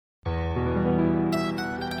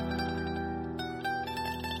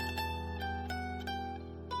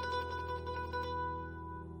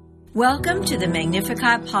Welcome to the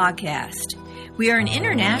Magnificat podcast. We are an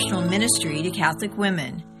international ministry to Catholic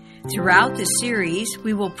women. Throughout this series,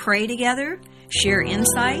 we will pray together, share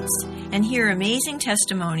insights, and hear amazing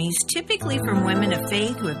testimonies, typically from women of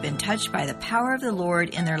faith who have been touched by the power of the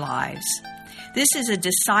Lord in their lives. This is a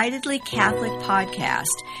decidedly Catholic podcast,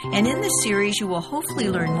 and in this series you will hopefully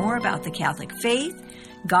learn more about the Catholic faith,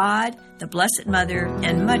 God, the Blessed Mother,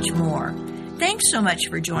 and much more. Thanks so much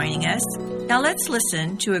for joining us. Now let's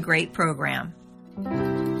listen to a great program.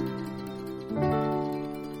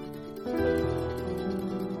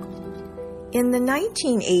 In the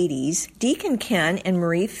 1980s, Deacon Ken and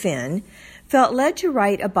Marie Finn felt led to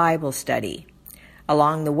write a Bible study.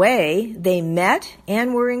 Along the way, they met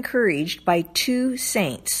and were encouraged by two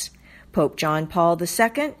saints, Pope John Paul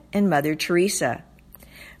II and Mother Teresa.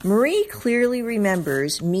 Marie clearly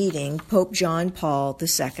remembers meeting Pope John Paul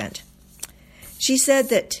II. She said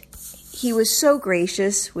that he was so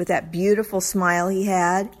gracious with that beautiful smile he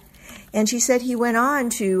had, and she said he went on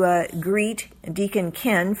to greet Deacon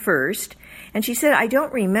Ken first, and she said, I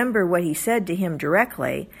don't remember what he said to him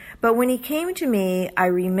directly, but when he came to me, I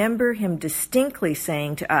remember him distinctly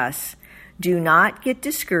saying to us, do not get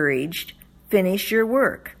discouraged, finish your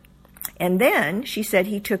work. And then, she said,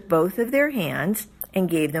 he took both of their hands and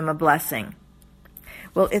gave them a blessing.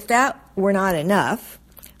 Well, if that were not enough,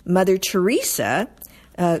 Mother Teresa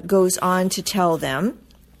goes on to tell them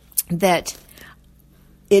that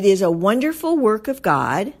it is a wonderful work of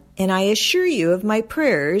God, and I assure you of my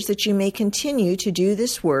prayers that you may continue to do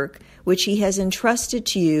this work which He has entrusted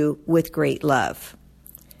to you with great love.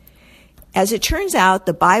 As it turns out,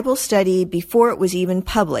 the Bible study, before it was even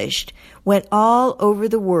published, went all over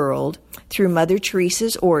the world through Mother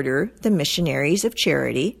Teresa's order, the Missionaries of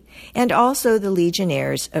Charity, and also the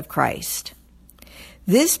Legionnaires of Christ.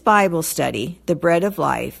 This Bible study, The Bread of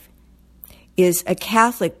Life, is a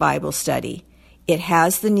Catholic Bible study. It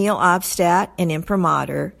has the Nihil Obstat and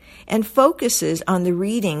Imprimatur and focuses on the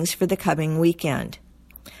readings for the coming weekend.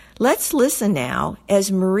 Let's listen now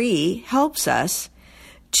as Marie helps us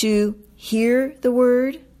to hear the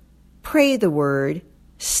Word, pray the Word,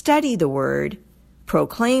 study the Word,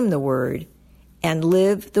 proclaim the Word, and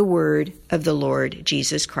live the Word of the Lord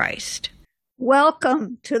Jesus Christ.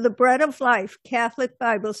 Welcome to the Bread of Life Catholic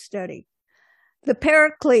Bible Study. The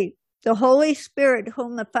Paraclete, the Holy Spirit,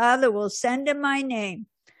 whom the Father will send in my name,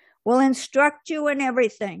 will instruct you in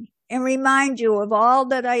everything and remind you of all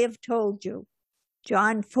that I have told you.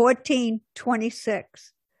 John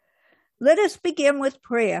 14:26. Let us begin with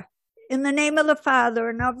prayer. In the name of the Father,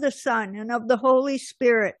 and of the Son, and of the Holy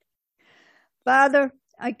Spirit. Father,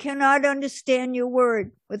 I cannot understand your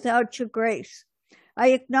word without your grace.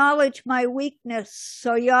 I acknowledge my weakness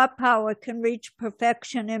so your power can reach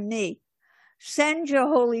perfection in me. Send your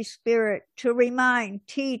Holy Spirit to remind,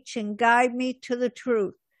 teach, and guide me to the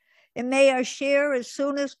truth. And may I share as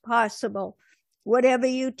soon as possible whatever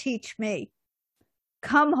you teach me.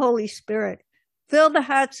 Come, Holy Spirit, fill the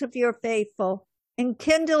hearts of your faithful, and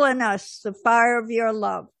kindle in us the fire of your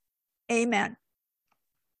love. Amen.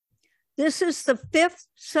 This is the fifth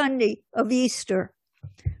Sunday of Easter.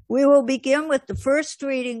 We will begin with the first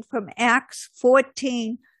reading from Acts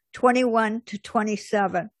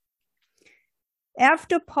 14:21-27.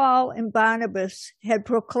 After Paul and Barnabas had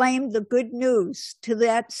proclaimed the good news to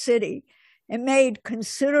that city and made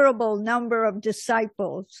considerable number of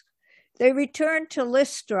disciples, they returned to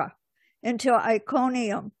Lystra and to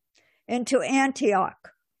Iconium and to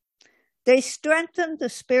Antioch. They strengthened the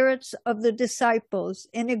spirits of the disciples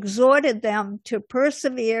and exhorted them to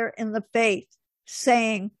persevere in the faith,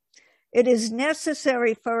 saying, it is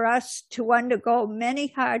necessary for us to undergo many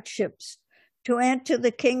hardships to enter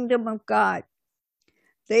the kingdom of God.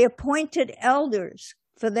 They appointed elders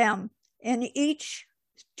for them in each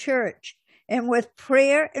church, and with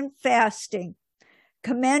prayer and fasting,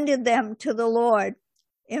 commended them to the Lord,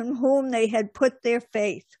 in whom they had put their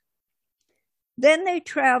faith. Then they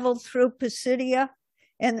traveled through Pisidia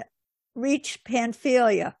and reached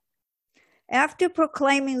Pamphylia. After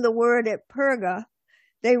proclaiming the word at Perga,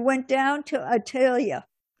 they went down to Attalia.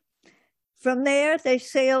 From there they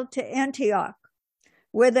sailed to Antioch,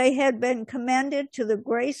 where they had been commended to the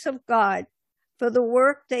grace of God for the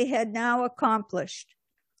work they had now accomplished.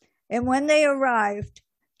 And when they arrived,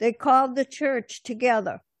 they called the church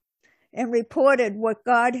together and reported what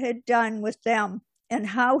God had done with them and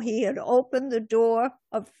how he had opened the door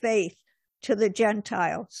of faith to the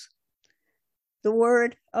Gentiles. The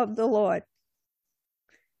word of the Lord.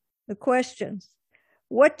 The questions.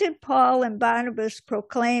 What did Paul and Barnabas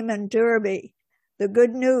proclaim in Derbe? The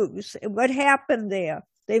good news. What happened there?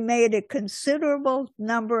 They made a considerable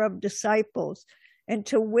number of disciples And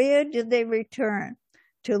to where did they return?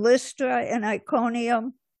 To Lystra and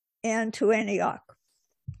Iconium and to Antioch.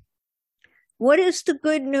 What is the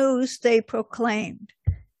good news they proclaimed?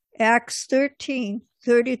 Acts 13,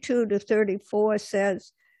 32 to 34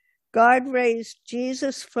 says, God raised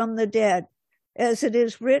Jesus from the dead, as it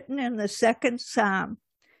is written in the second Psalm,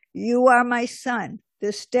 you are my son,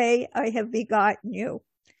 this day I have begotten you.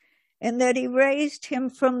 And that he raised him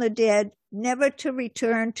from the dead, never to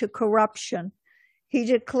return to corruption. He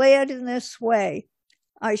declared in this way,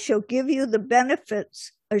 I shall give you the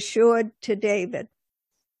benefits assured to David.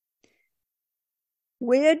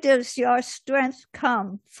 Where does your strength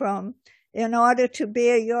come from in order to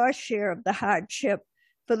bear your share of the hardship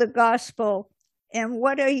for the gospel, and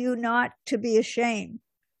what are you not to be ashamed?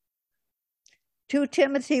 2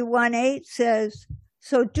 Timothy 1:8 says,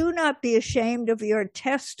 so do not be ashamed of your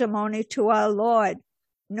testimony to our Lord,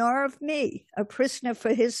 nor of me, a prisoner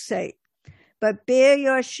for his sake, but bear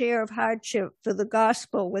your share of hardship for the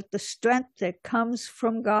gospel with the strength that comes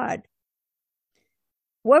from God.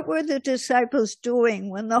 What were the disciples doing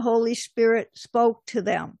when the Holy Spirit spoke to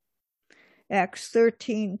them? Acts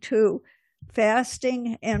 13:2,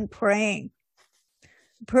 fasting and praying.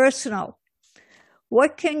 Personal.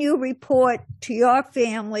 What can you report to your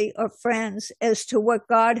family or friends as to what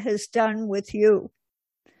God has done with you?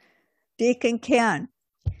 Deacon Ken,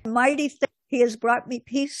 mighty thing, he has brought me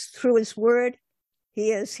peace through his word. He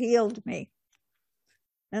has healed me.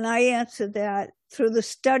 And I answered that through the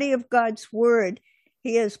study of God's word,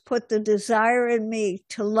 he has put the desire in me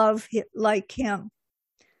to love like him.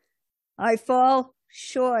 I fall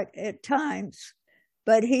short at times,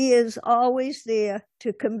 but he is always there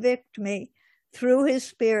to convict me through his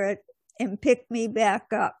Spirit and pick me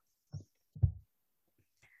back up.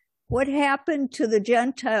 What happened to the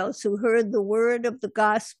Gentiles who heard the word of the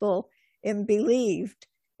gospel and believed,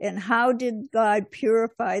 and how did God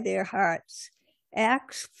purify their hearts?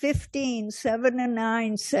 Acts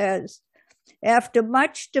 15:7-9 says, after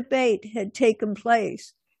much debate had taken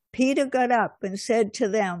place, Peter got up and said to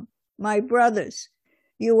them, my brothers,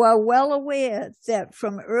 you are well aware that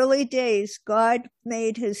from early days God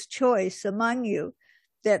made his choice among you,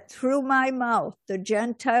 that through my mouth the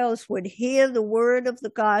Gentiles would hear the word of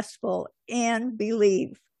the gospel and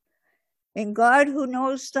believe. And God, who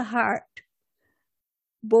knows the heart,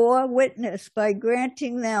 bore witness by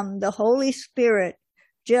granting them the Holy Spirit,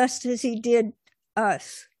 just as he did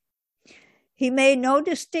us. He made no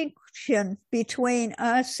distinction between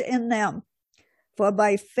us and them, for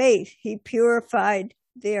by faith he purified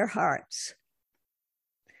their hearts.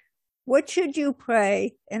 What should you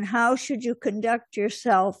pray, and how should you conduct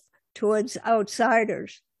yourself towards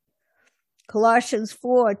outsiders? Colossians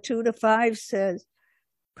 4:2-5 says,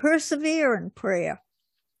 persevere in prayer,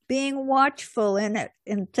 being watchful in it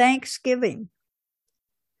in thanksgiving.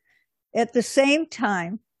 At the same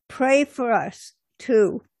time, pray for us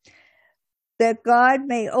too, that God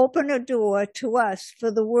may open a door to us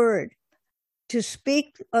for the word, to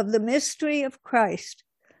speak of the mystery of Christ,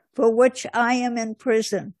 for which I am in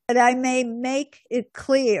prison, that I may make it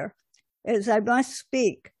clear as I must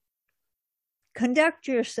speak. Conduct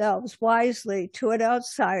yourselves wisely toward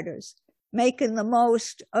outsiders, making the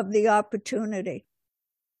most of the opportunity.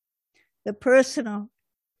 The personal.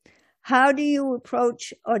 How do you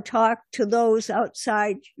approach or talk to those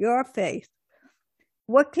outside your faith?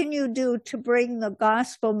 What can you do to bring the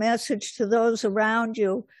gospel message to those around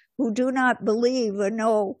you who do not believe or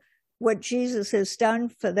know what Jesus has done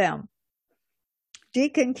for them?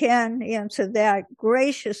 Deacon Ken answered that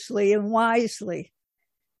graciously and wisely.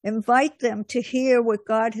 Invite them to hear what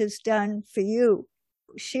God has done for you.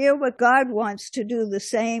 Share what God wants to do the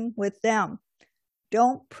same with them.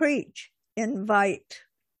 Don't preach, invite.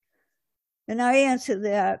 And I answered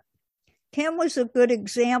that. Ken was a good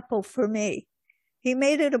example for me. He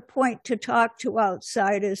made it a point to talk to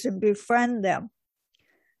outsiders and befriend them.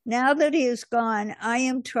 Now that he is gone, I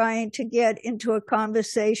am trying to get into a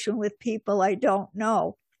conversation with people I don't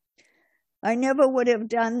know. I never would have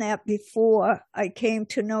done that before I came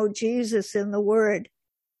to know Jesus in the Word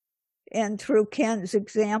and through Ken's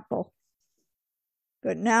example.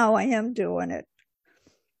 But now I am doing it.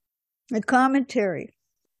 The commentary.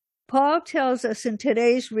 Paul tells us in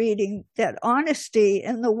today's reading that honesty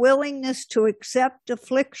and the willingness to accept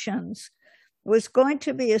afflictions was going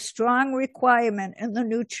to be a strong requirement in the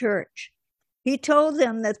new church. He told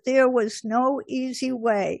them that there was no easy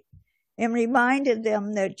way and reminded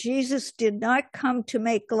them that Jesus did not come to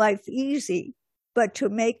make life easy, but to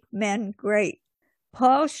make men great.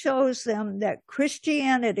 Paul shows them that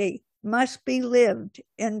Christianity must be lived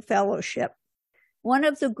in fellowship. One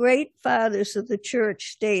of the great fathers of the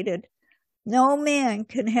church stated, No man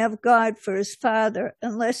can have God for his father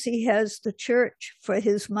unless he has the church for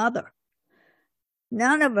his mother.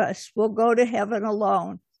 None of us will go to heaven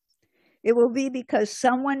alone. It will be because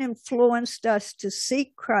someone influenced us to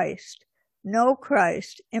seek Christ, know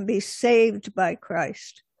Christ, and be saved by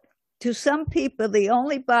Christ. To some people, the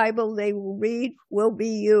only Bible they will read will be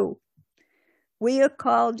you. We are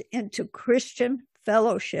called into Christian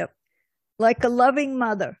fellowship. Like a loving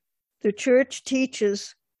mother, the church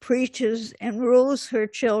teaches, preaches, and rules her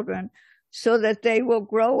children so that they will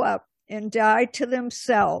grow up and die to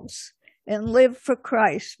themselves and live for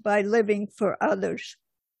Christ by living for others.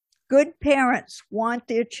 Good parents want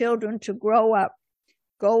their children to grow up,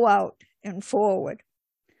 go out, and forward.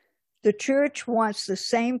 The church wants the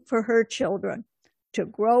same for her children, to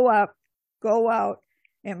grow up, go out,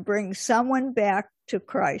 and bring someone back to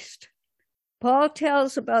Christ. Paul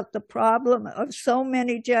tells about the problem of so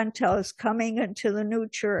many Gentiles coming into the new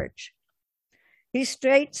church. He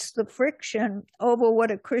states the friction over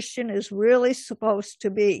what a Christian is really supposed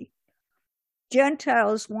to be.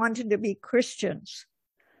 Gentiles wanted to be Christians.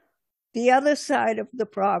 The other side of the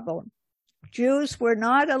problem, Jews were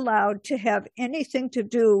not allowed to have anything to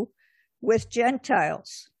do with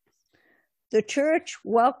Gentiles. The church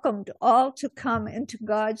welcomed all to come into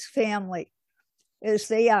God's family as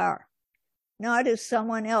they are, not as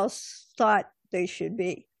someone else thought they should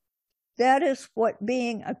be. That is what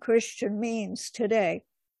being a Christian means today.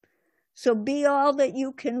 So be all that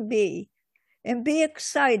you can be and be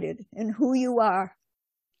excited in who you are.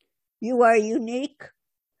 You are unique.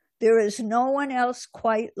 There is no one else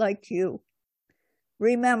quite like you.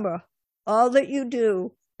 Remember, all that you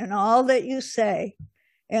do and all that you say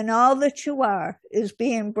and all that you are is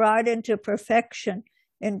being brought into perfection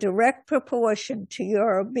in direct proportion to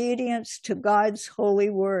your obedience to God's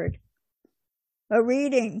holy word. A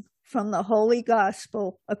reading from the Holy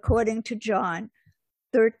Gospel according to John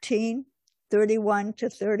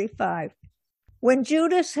 13:31-35. When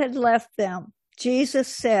Judas had left them, Jesus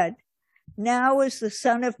said, "Now is the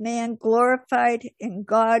Son of Man glorified, and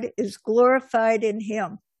God is glorified in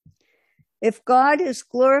him. If God is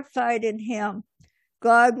glorified in him,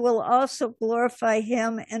 God will also glorify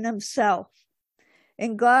him in himself,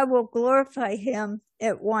 and God will glorify him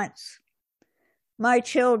at once. My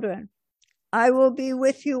children, I will be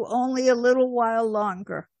with you only a little while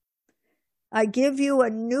longer. I give you a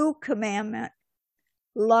new commandment: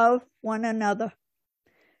 love one another.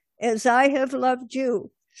 As I have loved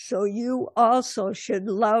you, so you also should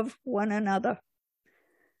love one another.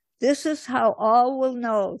 This is how all will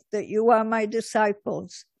know that you are my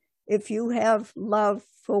disciples, if you have love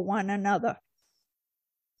for one another."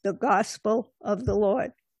 The Gospel of the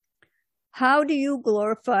Lord. How do you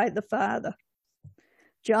glorify the Father?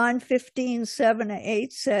 John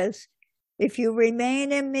 15:7-8 says, "If you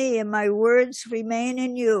remain in me and my words remain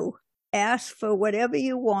in you, ask for whatever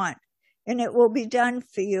you want, and it will be done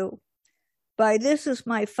for you. By this is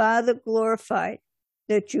my Father glorified,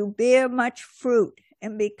 that you bear much fruit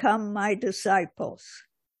and become my disciples."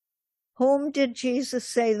 Whom did Jesus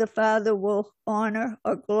say the Father will honor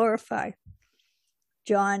or glorify?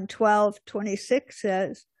 John 12:26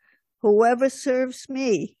 says, "Whoever serves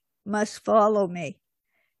me must follow me,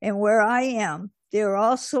 and where I am, there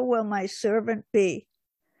also will my servant be.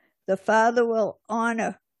 The Father will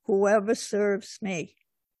honor whoever serves me."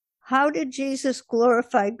 How did Jesus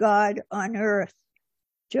glorify God on earth?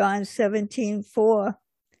 John 17:4,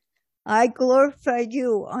 "I glorified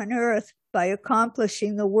you on earth by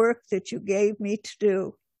accomplishing the work that you gave me to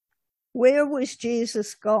do." Where was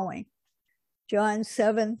Jesus going? John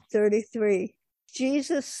 7:33,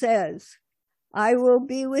 Jesus says, "I will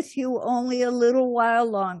be with you only a little while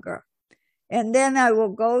longer, and then I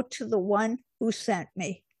will go to the one who sent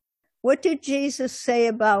me." What did Jesus say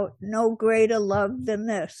about no greater love than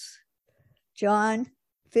this? John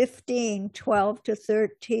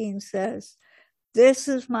 15:12-13 says, "This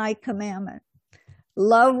is my commandment: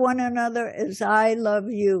 love one another as I love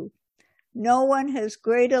you. No one has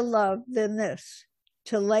greater love than this,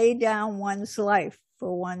 to lay down one's life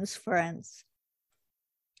for one's friends."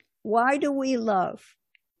 Why do we love?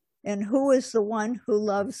 And who is the one who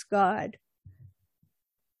loves God?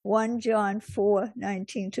 1 John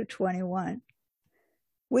 4:19-21.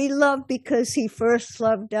 We love because he first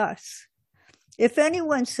loved us. If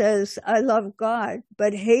anyone says, "I love God,"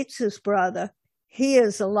 but hates his brother, he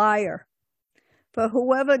is a liar. For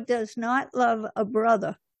whoever does not love a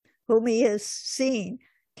brother whom he has seen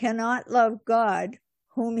cannot love God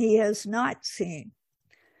whom he has not seen.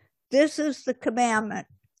 This is the commandment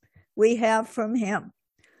we have from him: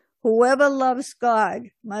 whoever loves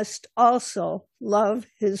God must also love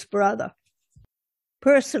his brother.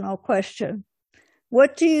 Personal question.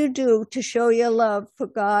 What do you do to show your love for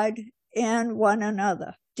God and one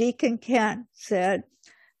another? Deacon Ken said,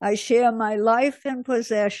 I share my life and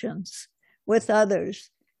possessions with others,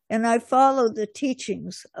 and I follow the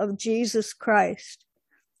teachings of Jesus Christ.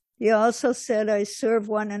 He also said, I serve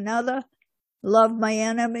one another, love my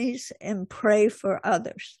enemies, and pray for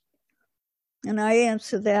others. And I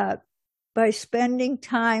answer that by spending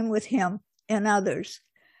time with him and others.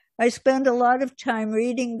 I spend a lot of time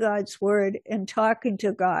reading God's word and talking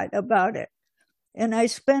to God about it. And I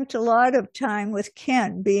spent a lot of time with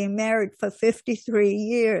Ken, being married for 53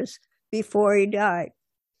 years before he died.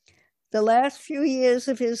 The last few years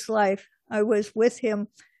of his life, I was with him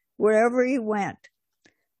wherever he went.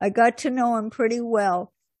 I got to know him pretty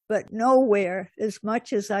well, but nowhere as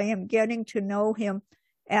much as I am getting to know him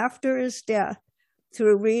after his death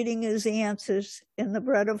through reading his answers in the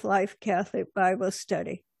Bread of Life Catholic Bible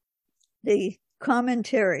Study. The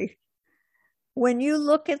commentary. When you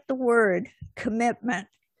look at the word commitment,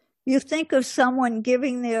 you think of someone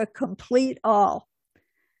giving their complete all.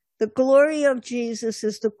 The glory of Jesus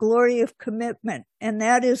is the glory of commitment, and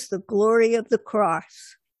that is the glory of the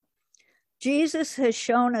cross. Jesus has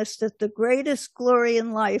shown us that the greatest glory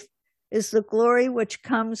in life is the glory which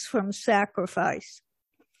comes from sacrifice.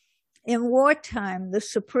 In wartime, the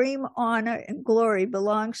supreme honor and glory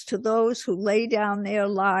belongs to those who lay down their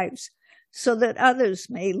lives so that others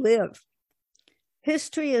may live.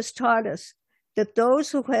 History has taught us that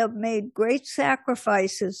those who have made great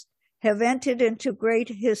sacrifices have entered into great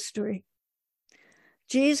history.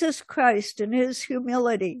 Jesus Christ, in his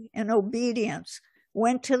humility and obedience,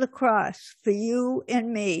 went to the cross for you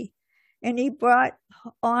and me, and he brought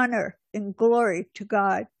honor and glory to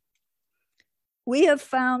God. We have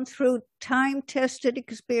found through time-tested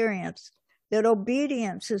experience that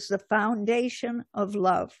obedience is the foundation of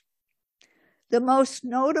love. The most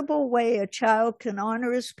notable way a child can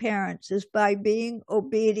honor his parents is by being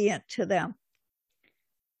obedient to them.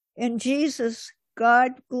 In Jesus,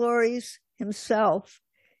 God glories himself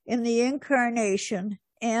in the incarnation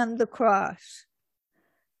and the cross.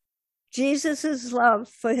 Jesus' love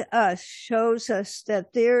for us shows us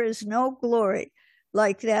that there is no glory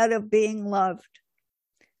like that of being loved.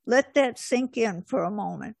 Let that sink in for a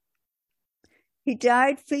moment. He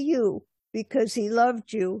died for you because he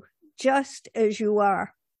loved you just as you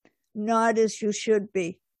are, not as you should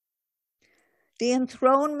be. The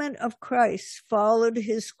enthronement of Christ followed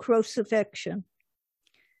his crucifixion.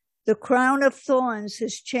 The crown of thorns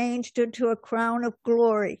has changed into a crown of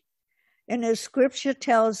glory. And as scripture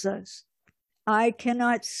tells us, eye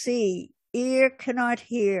cannot see, ear cannot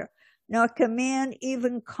hear, nor can man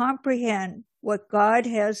even comprehend what God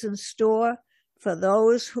has in store for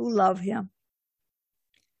those who love him.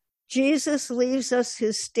 Jesus leaves us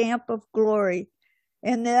his stamp of glory,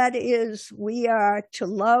 and that is we are to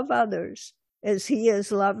love others as he has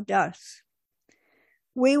loved us.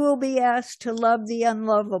 We will be asked to love the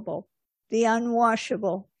unlovable, the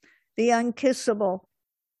unwashable, the unkissable,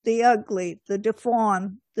 the ugly, the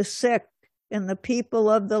deformed, the sick, and the people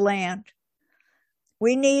of the land.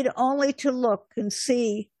 We need only to look and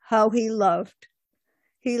see how he loved.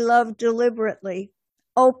 He loved deliberately,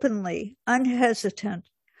 openly, unhesitant,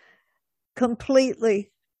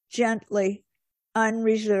 completely, gently,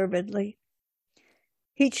 unreservedly.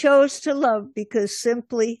 He chose to love because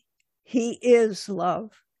simply he is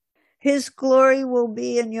love. His glory will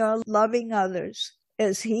be in your loving others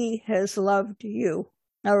as he has loved you.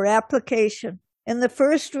 Our application. In the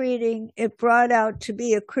first reading, it brought out to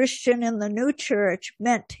be a Christian in the new church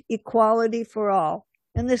meant equality for all.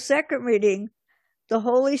 In the second reading, the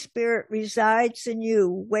Holy Spirit resides in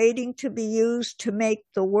you, waiting to be used to make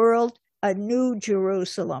the world a new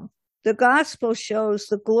Jerusalem. The gospel shows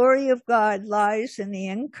the glory of God lies in the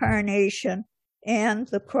incarnation and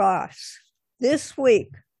the cross. This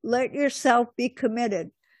week, let yourself be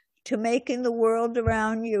committed to making the world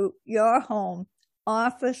around you, your home,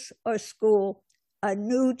 office, or school, a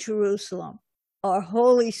new Jerusalem, or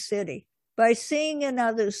holy city. By seeing in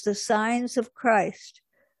others the signs of Christ,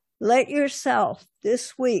 let yourself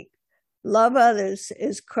this week love others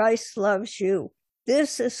as Christ loves you.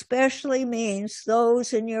 This especially means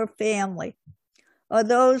those in your family or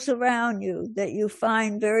those around you that you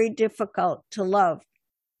find very difficult to love.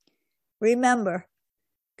 Remember,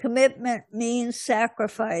 commitment means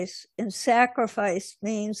sacrifice, and sacrifice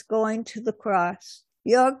means going to the cross.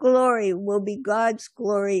 Your glory will be God's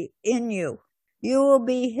glory in you. You will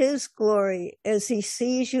be his glory as he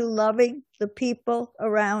sees you loving the people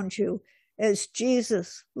around you as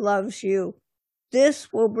Jesus loves you.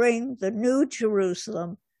 This will bring the new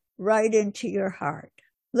Jerusalem right into your heart.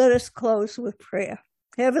 Let us close with prayer.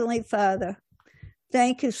 Heavenly Father,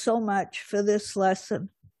 thank you so much for this lesson.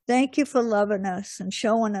 Thank you for loving us and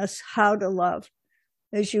showing us how to love,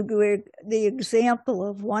 as you gave the example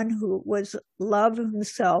of one who was love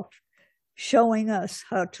himself, showing us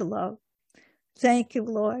how to love. Thank you,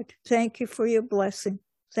 Lord. Thank you for your blessing.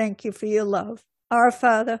 Thank you for your love. Our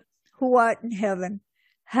Father, who art in heaven,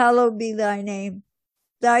 hallowed be thy name.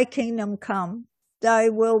 Thy kingdom come, thy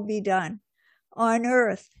will be done, on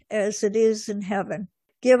earth as it is in heaven.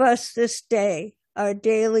 Give us this day our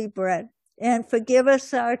daily bread, and forgive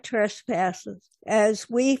us our trespasses, as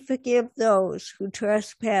we forgive those who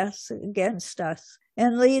trespass against us.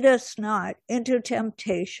 And lead us not into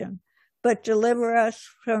temptation, but deliver us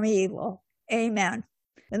from evil. Amen.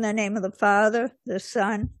 In the name of the Father, the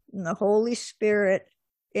Son, and the Holy Spirit.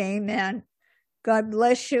 Amen. God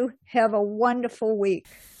bless you. Have a wonderful week.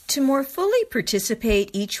 To more fully participate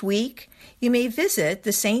each week, you may visit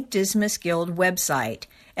the St. Dismas Guild website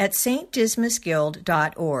at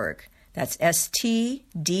stdismasguild.org. That's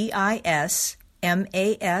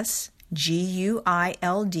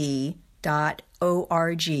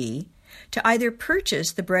stdismasguild.org to either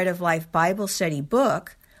purchase the Bread of Life Bible Study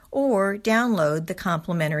book or download the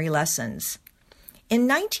complimentary lessons. In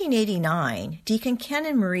 1989, Deacon Ken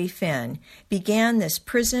and Marie Finn began this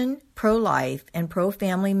prison, pro-life, and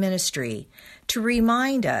pro-family ministry to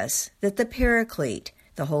remind us that the Paraclete,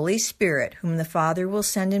 the Holy Spirit, whom the Father will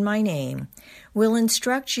send in my name, will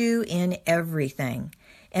instruct you in everything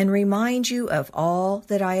and remind you of all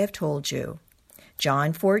that I have told you.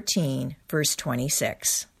 John 14, verse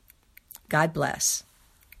 26. God bless.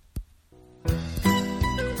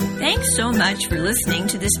 Thanks so much for listening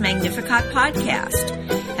to this Magnificat podcast.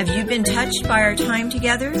 Have you been touched by our time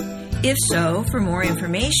together? If so, for more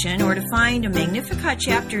information or to find a Magnificat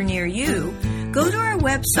chapter near you, go to our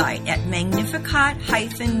website at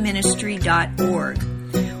magnificat-ministry.org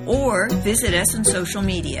or visit us on social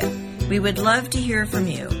media. We would love to hear from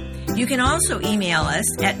you. You can also email us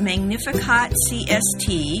at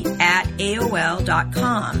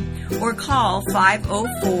magnificatcst@aol.com or call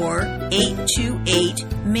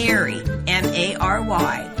 504-828-MARY,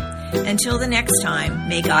 M-A-R-Y. Until the next time,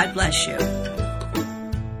 may God bless you.